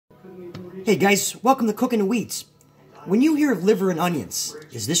Hey guys, welcome to Cooking the Weeds. When you hear liver and onions,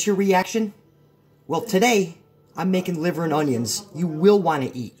 is this your reaction? Well, today I'm making liver and onions you will want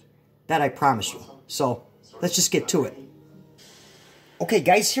to eat. That I promise you. So let's just get to it. Okay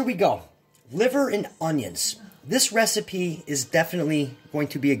guys, here we go. Liver and onions. This recipe is definitely going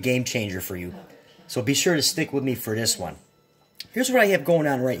to be a game changer for you. So be sure to stick with me for this one. Here's what I have going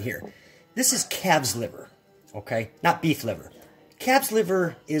on right here. This is calves liver, okay? Not beef liver. Calves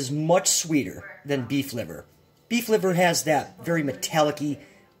liver is much sweeter than beef liver. Beef liver has that very metallic-y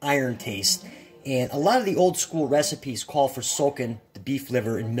iron taste, and a lot of the old school recipes call for soaking the beef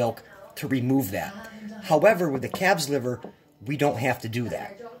liver in milk to remove that. However, with the calves liver, we don't have to do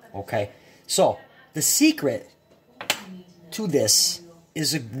that, okay? So, the secret to this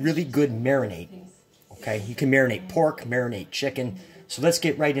is a really good marinade, okay? You can marinate pork, marinate chicken. So let's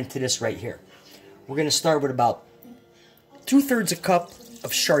get right into this right here. We're going to start with about 2/3 a cup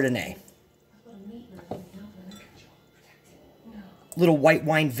of Chardonnay, a little white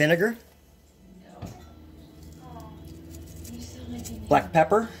wine vinegar, black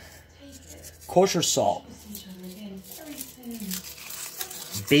pepper, kosher salt,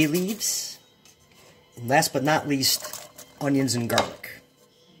 bay leaves, and last but not least, onions and garlic.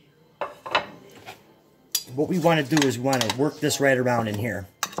 What we want to do is we want to work this right around in here,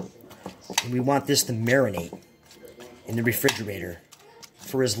 and we want this to marinate in the refrigerator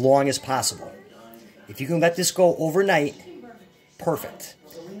for as long as possible. If you can let this go overnight, perfect.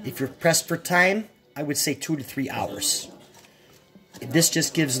 If you're pressed for time, I would say 2 to 3 hours. This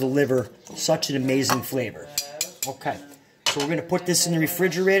just gives the liver such an amazing flavor. Okay, so we're going to put this in the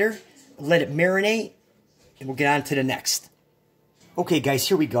refrigerator, let it marinate, and we'll get on to the next. Okay guys,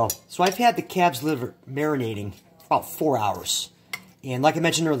 here we go. So I've had the calves liver marinating for about 4 hours. And like I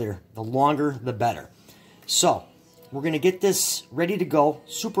mentioned earlier, the longer the better. So, we're going to get this ready to go.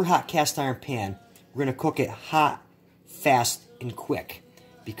 Super hot cast iron pan. We're going to cook it hot, fast, and quick.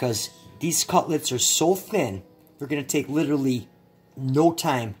 Because these cutlets are so thin, they're going to take literally no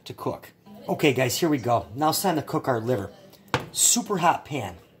time to cook. Okay guys, here we go. Now it's time to cook our liver. Super hot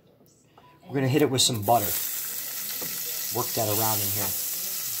pan. We're going to hit it with some butter. Work that around in here.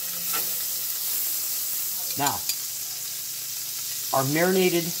 Now, our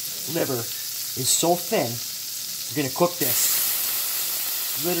marinated liver is so thin, we're going to cook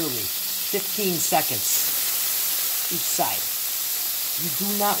this literally 15 seconds each side. You do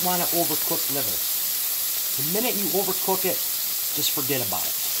not want to overcook liver. The minute you overcook it, just forget about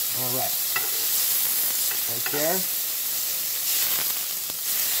it. Alright. Right there.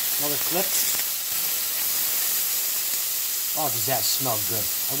 Another flip. Oh, does that smell good.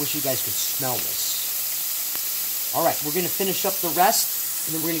 I wish you guys could smell this. Alright, we're going to finish up the rest,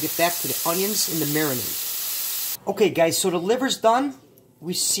 and then we're going to get back to the onions and the marinade. Okay guys, so the liver's done.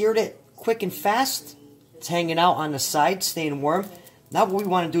 We seared it quick and fast. It's hanging out on the side, staying warm. Now what we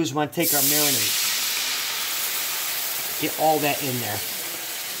want to do is we want to take our marinade. Get all that in there.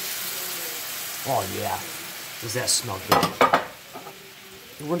 Oh yeah, does that smell good.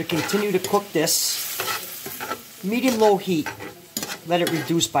 And we're going to continue to cook this. Medium-low heat. Let it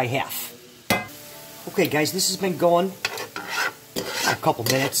reduce by half. Okay guys, this has been going a couple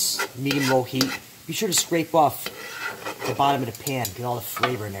minutes. Medium-low heat. Be sure to scrape off the bottom of the pan. Get all the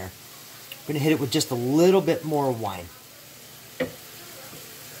flavor in there. I'm going to hit it with just a little bit more wine.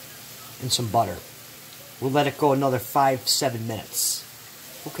 And some butter. We'll let it go another 5-7 minutes.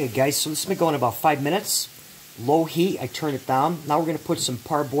 Okay guys, so this has been going about 5 minutes. Low heat, I turn it down. Now we're going to put some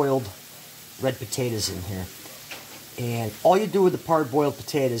parboiled red potatoes in here. And all you do with the parboiled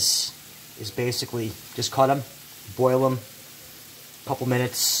potatoes is basically just cut them, boil them a couple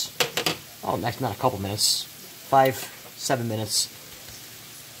minutes. Oh, that's not a couple minutes. 5-7 minutes.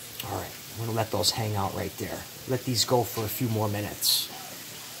 Alright, I'm going to let those hang out right there. Let these go for a few more minutes.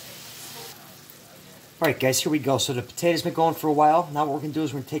 Alright guys, here we go. So the potatoes been going for a while. Now what we're going to do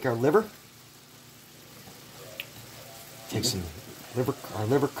is we're going to take our liver. Take some our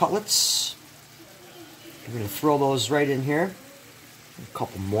liver cutlets. We're going to throw those right in here. A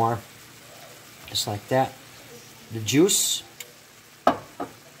couple more. Just like that. The juice.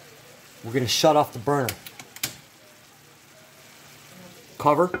 We're going to shut off the burner.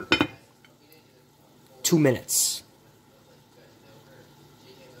 Cover. 2 minutes.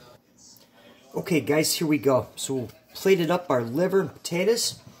 Okay guys, here we go. So we'll plate up our liver and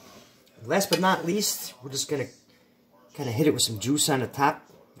potatoes. Last but not least, we're just going to kind of hit it with some juice on the top.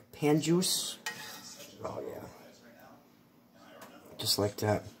 Pan juice. Oh yeah. Just like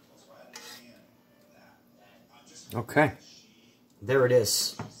that. Okay. There it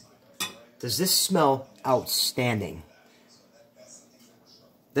is. Does this smell outstanding?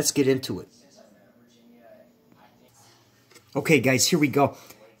 let's get into it. Okay, guys, here we go.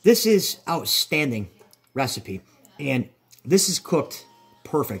 This is outstanding recipe, and this is cooked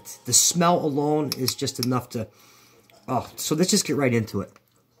perfect. The smell alone is just enough to... Oh, so let's just get right into it.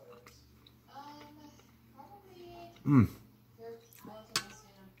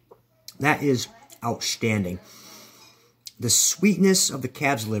 That is outstanding. The sweetness of the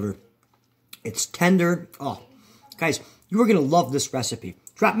calf's liver. It's tender. Oh, guys, you are going to love this recipe.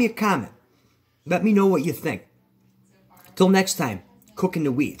 Drop me a comment. Let me know what you think. Till next time, cooking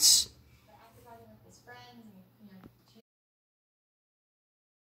the wheats.